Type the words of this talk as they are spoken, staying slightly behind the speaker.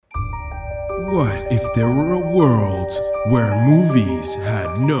What if there were a world where movies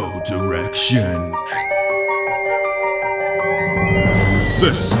had no direction?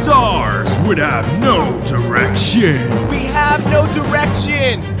 The stars would have no direction. We have no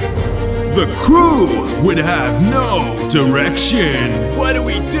direction. The crew would have no direction. What do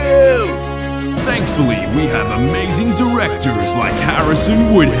we do? Thankfully, we have amazing directors like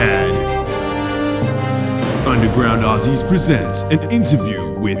Harrison Woodhead. Underground Aussies presents an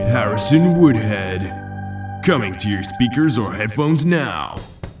interview with Harrison Woodhead. Coming to your speakers or headphones now.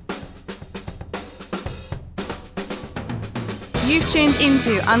 You've tuned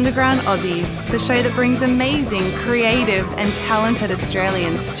into Underground Aussies, the show that brings amazing, creative and talented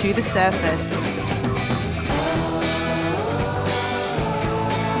Australians to the surface.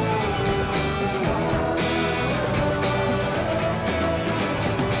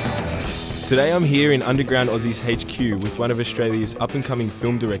 Today I'm here in Underground Aussies HQ with one of Australia's up-and-coming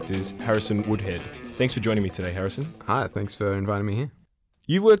film directors, Harrison Woodhead. Thanks for joining me today, Harrison. Hi, thanks for inviting me here.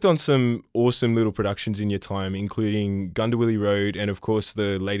 You've worked on some awesome little productions in your time, including Gundawilli Road and, of course,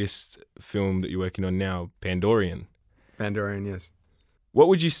 the latest film that you're working on now, Pandorian. Pandorian, yes. What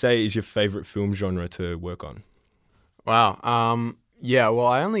would you say is your favourite film genre to work on? Wow. Well,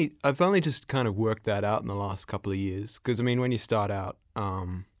 I've only just kind of worked that out in the last couple of years. Because, I mean, when you start out,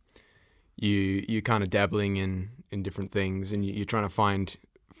 you're kind of dabbling in different things and you're trying to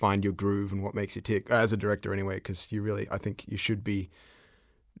find your groove and what makes you tick, as a director anyway, because I think you should be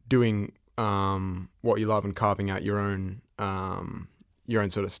doing what you love and carving out your own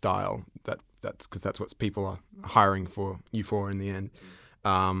sort of style. That's because that's what people are hiring you for in the end.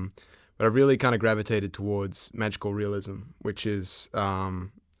 But I really kind of gravitated towards magical realism, which is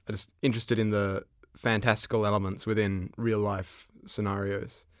I'm just interested in the fantastical elements within real life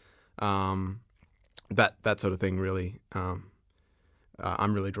scenarios. That sort of thing really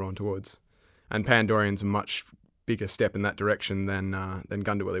I'm really drawn towards. And Pandorian's a much bigger step in that direction than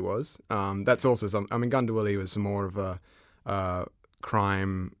Gundawilli was. That's also Gundawilli was more of a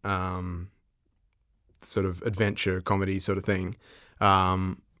crime sort of adventure comedy sort of thing.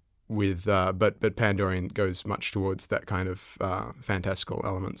 But Pandorian goes much towards that kind of fantastical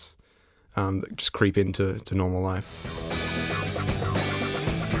elements that just creep into normal life.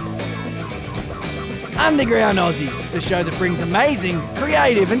 Underground Aussies, the show that brings amazing,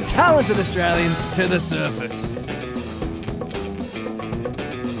 creative and talented Australians to the surface.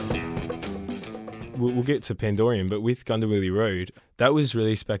 We'll get to Pandorian, but with Gundawilli Road, that was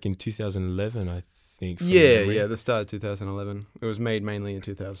released back in 2011, I think. The start of 2011. It was made mainly in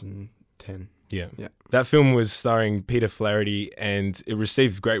 2010. Yeah. That film was starring Peter Flaherty and it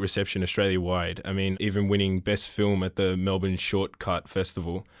received great reception Australia-wide. I mean, even winning Best Film at the Melbourne Shortcut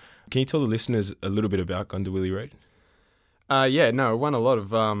Festival. Can you tell the listeners a little bit about Gundawilli Road? It won a lot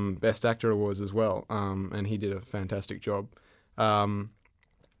of Best Actor awards as well, and he did a fantastic job.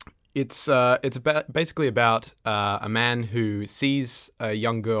 It's basically about a man who sees a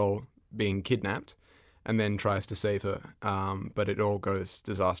young girl being kidnapped and then tries to save her, but it all goes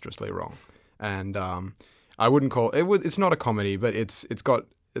disastrously wrong. And I wouldn't call it. It's not a comedy, but it's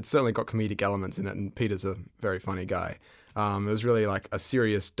certainly got comedic elements in it, and Peter's a very funny guy. It was really like a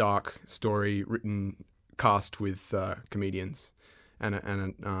serious, dark story cast with comedians, and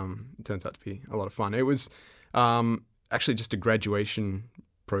it turns out to be a lot of fun. It was actually just a graduation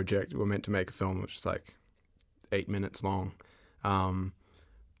project. We were meant to make a film which is like 8 minutes long,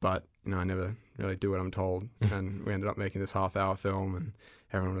 but I never really do what I'm told, and we ended up making this half-hour film, and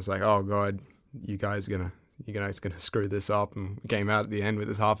everyone was like, "Oh God, you guys are gonna screw this up," and we came out at the end with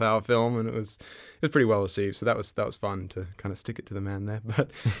this half-hour film, and it was pretty well received. So that was fun to kind of stick it to the man there.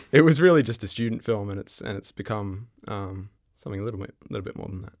 But it was really just a student film, and it's become something a little bit more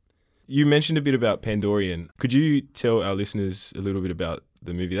than that. You mentioned a bit about Pandorian. Could you tell our listeners a little bit about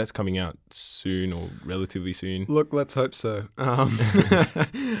the movie that's coming out soon or relatively soon? Look, let's hope so.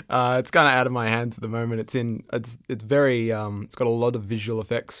 It's kind of out of my hands at the moment. It's very it's got a lot of visual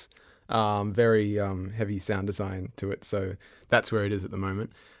effects. Very heavy sound design to it, so that's where it is at the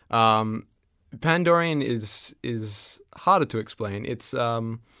moment. Pandorian is harder to explain. It's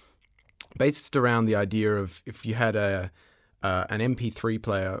based around the idea of if you had an MP3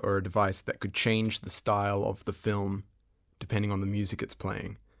 player or a device that could change the style of the film depending on the music it's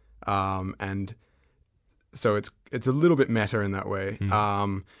playing, and so it's a little bit meta in that way.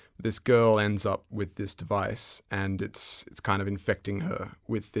 This girl ends up with this device, and it's kind of infecting her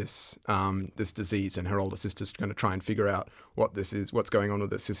with this disease, and her older sister's going to try and figure out what this is, what's going on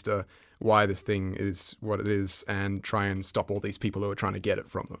with her sister, why this thing is what it is, and try and stop all these people who are trying to get it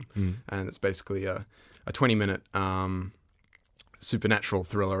from them. And it's basically a 20-minute supernatural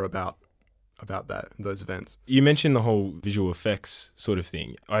thriller about about those events. You mentioned the whole visual effects sort of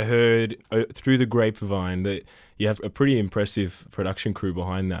thing. I heard through the grapevine that you have a pretty impressive production crew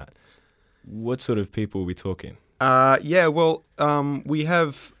behind that. What sort of people are we talking? We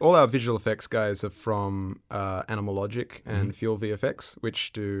have all our visual effects guys are from Animal Logic and Fuel VFX,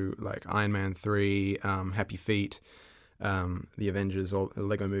 which do like Iron Man 3, Happy Feet, The Avengers, or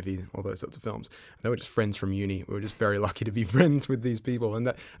Lego Movie, all those sorts of films. They were just friends from uni. We were just very lucky to be friends with these people, and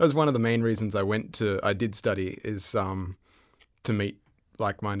that was one of the main reasons I did study, is to meet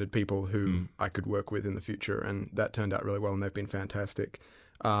like-minded people who I could work with in the future, and that turned out really well, and they've been fantastic.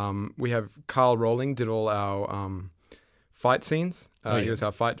 We have Carl Rowling did all our fight scenes. He was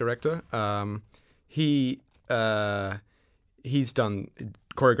our fight director. He's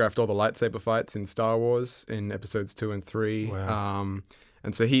choreographed all the lightsaber fights in Star Wars in episodes 2 and 3. Wow.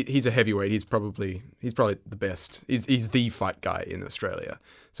 And so he's a heavyweight. He's probably the best. He's the fight guy in Australia.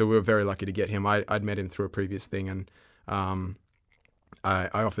 So we were very lucky to get him. I'd met him through a previous thing, and I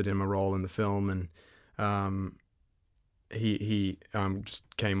offered him a role in the film, and he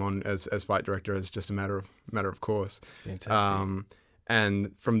just came on as fight director as just a matter of course. Fantastic.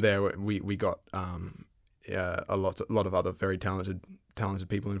 And from there we got a lot of other very talented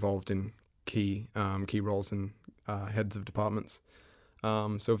people involved in key roles and heads of departments.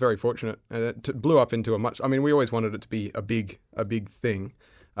 So very fortunate, and it blew up into we always wanted it to be a big thing.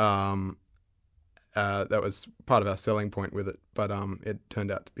 That was part of our selling point with it, but it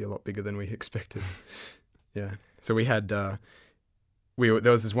turned out to be a lot bigger than we expected. Yeah. So we had there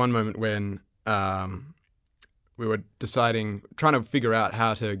was this one moment when we were trying to figure out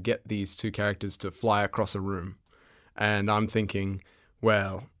how to get these two characters to fly across a room, and I'm thinking,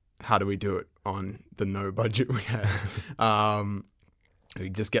 well, how do we do it on the no budget we had? We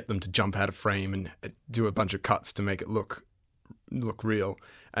just get them to jump out of frame and do a bunch of cuts to make it look real.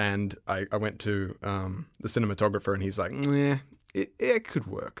 And I went to the cinematographer, and he's like, "Yeah, it could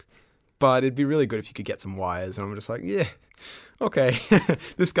work, but it'd be really good if you could get some wires." And I'm just like, "Yeah, okay."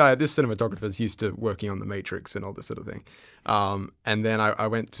 This cinematographer is used to working on The Matrix and all this sort of thing. And then I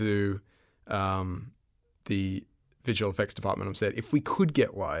went to the visual effects department and said, "If we could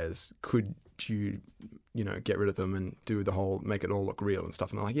get wires, could you get rid of them and do the whole, make it all look real and stuff?"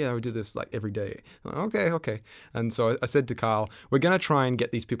 And they're like, "Yeah, we do this like every day." I'm like, okay. And so I said to Kyle, "We're going to try and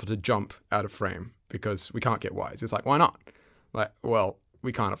get these people to jump out of frame because we can't get wires." It's like, "Why not?" Like, "Well,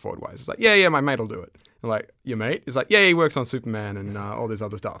 we can't afford wires." It's like, yeah, my mate will do it. I'm like, "Your mate?" It's like, "Yeah, he works on Superman and all this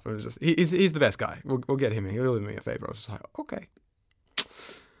other stuff." And it was just, he's the best guy. We'll get him in. He'll do me a favor. I was just like, okay.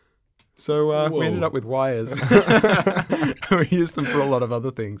 So we ended up with wires. We used them for a lot of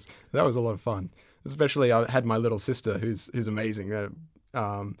other things. That was a lot of fun. Especially, I had my little sister, who's amazing.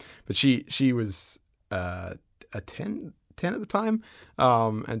 But she was a 10 at the time,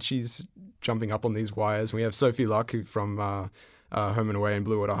 and she's jumping up on these wires. We have Sophie Luck, who from Home and Away and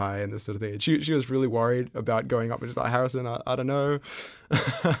Blue Water High and this sort of thing. She was really worried about going up and just like, "Harrison, I don't know."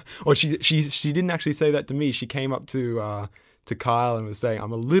 Or she didn't actually say that to me. She came up to Kyle and was saying,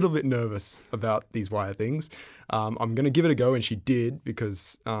 "I'm a little bit nervous about these wire things. I'm going to give it a go," and she did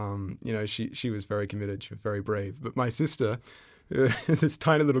because she was very committed. She was very brave. But my sister, this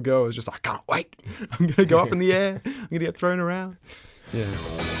tiny little girl, was just like, "I can't wait. I'm going to go up in the air. I'm going to get thrown around." Yeah.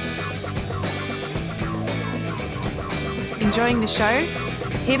 Enjoying the show?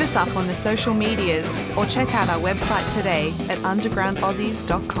 Hit us up on the social medias or check out our website today at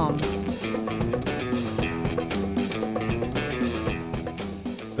undergroundaussies.com.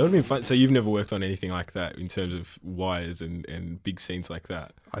 That would have been fun. So you've never worked on anything like that in terms of wires and big scenes like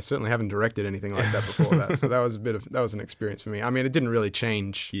that? I certainly haven't directed anything like that before that. So that was an experience for me. I mean, it didn't really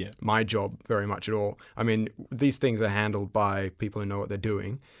change my job very much at all. I mean, these things are handled by people who know what they're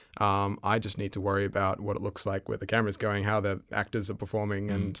doing. I just need to worry about what it looks like, where the camera's going, how the actors are performing,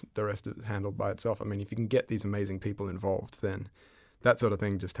 and the rest is handled by itself. I mean, if you can get these amazing people involved, then that sort of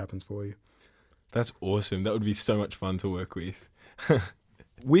thing just happens for you. That's awesome. That would be so much fun to work with.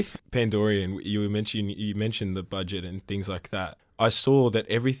 With Pandorian, you mentioned the budget and things like that. I saw that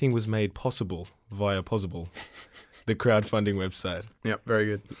everything was made possible via Possible, the crowdfunding website. Yep, very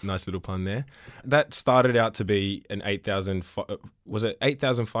good. Nice little pun there. That started out to be an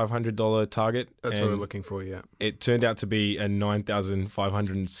 $8,500 target. That's what we're looking for, yeah. It turned out to be a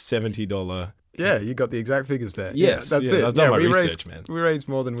 $9,570. Yeah, you got the exact figures there. Yes, that's it. I've done my research, man. We raised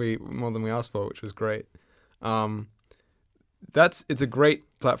more than we asked for, which was great. It's a great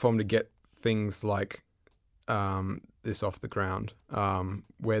platform to get things like this off the ground,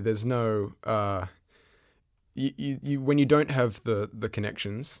 where there's no when you don't have the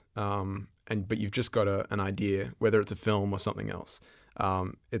connections, but you've just got an idea, whether it's a film or something else.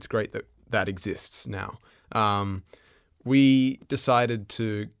 It's great that exists now. We decided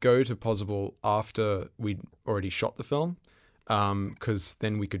to go to Pozible after we'd already shot the film, because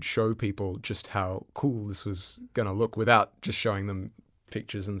then we could show people just how cool this was going to look without just showing them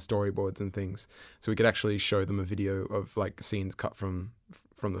pictures and storyboards and things. So we could actually show them a video of like scenes cut from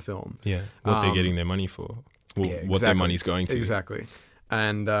the film. Yeah, what they're getting their money for. Well, yeah, what their money's going to. Exactly.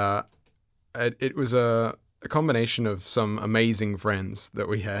 And it was a combination of some amazing friends that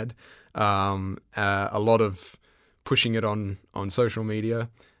we had, a lot of pushing it on social media,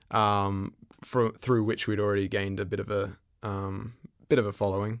 through which we'd already gained a bit of a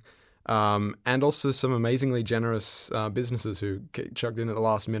following, and also some amazingly generous businesses who chugged in at the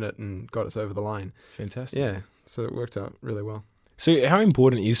last minute and got us over the line. Fantastic. Yeah, so it worked out really well. So how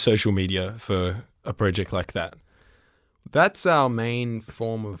important is social media for a project like that? That's our main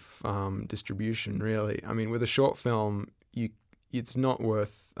form of distribution, really. I mean, with a short film, it's not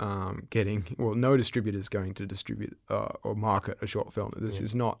worth getting. Well, no distributor is going to distribute or market a short film. This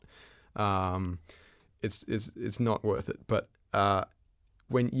is not. It's not worth it. But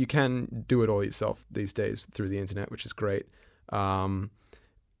when you can do it all yourself these days through the internet, which is great.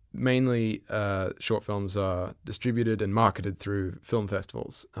 Mainly, short films are distributed and marketed through film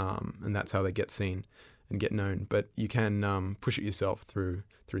festivals, and that's how they get seen and get known. But you can push it yourself through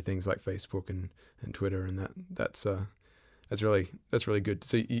things like Facebook and Twitter, and that's really good.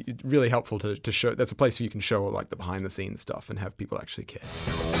 So it's really helpful to show. That's a place where you can show like the behind the scenes stuff and have people actually care.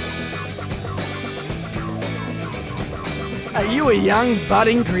 Are you a young,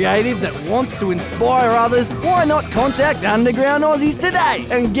 budding creative that wants to inspire others? Why not contact Underground Aussies today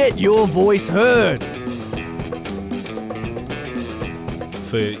and get your voice heard?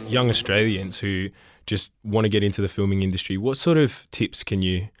 For young Australians who just want to get into the filming industry, what sort of tips can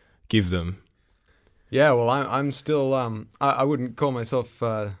you give them? Yeah, well, I'm still. I wouldn't call myself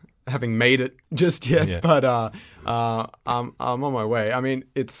having made it just yet, but I'm on my way. I mean,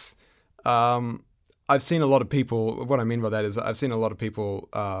 it's. I've seen a lot of people. What I mean by that is, I've seen a lot of people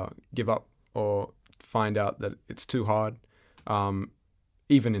give up or find out that it's too hard,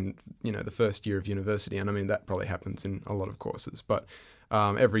 even in the first year of university. And I mean that probably happens in a lot of courses. But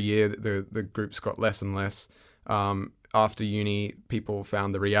every year the groups got less and less. After uni, people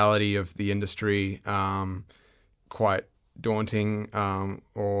found the reality of the industry quite daunting,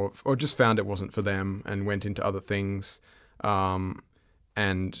 or just found it wasn't for them and went into other things,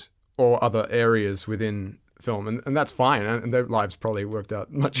 or other areas within film, and that's fine. And their lives probably worked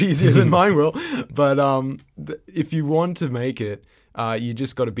out much easier than mine will. But if you want to make it, you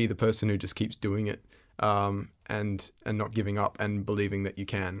just got to be the person who just keeps doing it, and not giving up and believing that you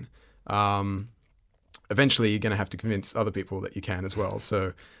can. Eventually you're going to have to convince other people that you can as well.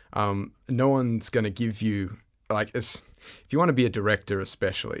 So no one's going to give you, if you want to be a director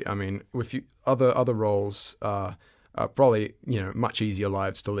especially, I mean, with other roles are probably, much easier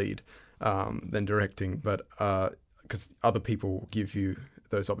lives to lead than directing, but because other people will give you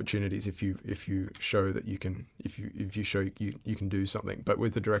those opportunities if you show that you can, if you show you can do something. But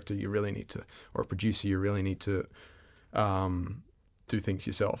with the director, you really need to, or a producer, you really need to do things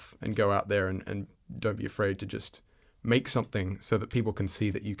yourself and go out there and don't be afraid to just make something so that people can see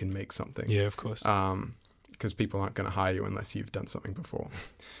that you can make something. Yeah, of course. Because people aren't going to hire you unless you've done something before.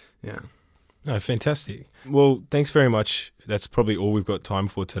 Yeah. Oh, fantastic. Well, thanks very much. That's probably all we've got time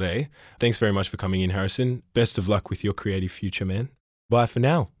for today. Thanks very much for coming in, Harrison. Best of luck with your creative future, man. Bye for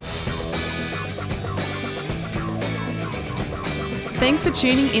now. Thanks for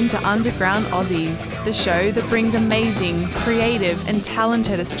tuning into Underground Aussies, the show that brings amazing, creative and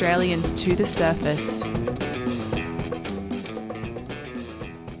talented Australians to the surface.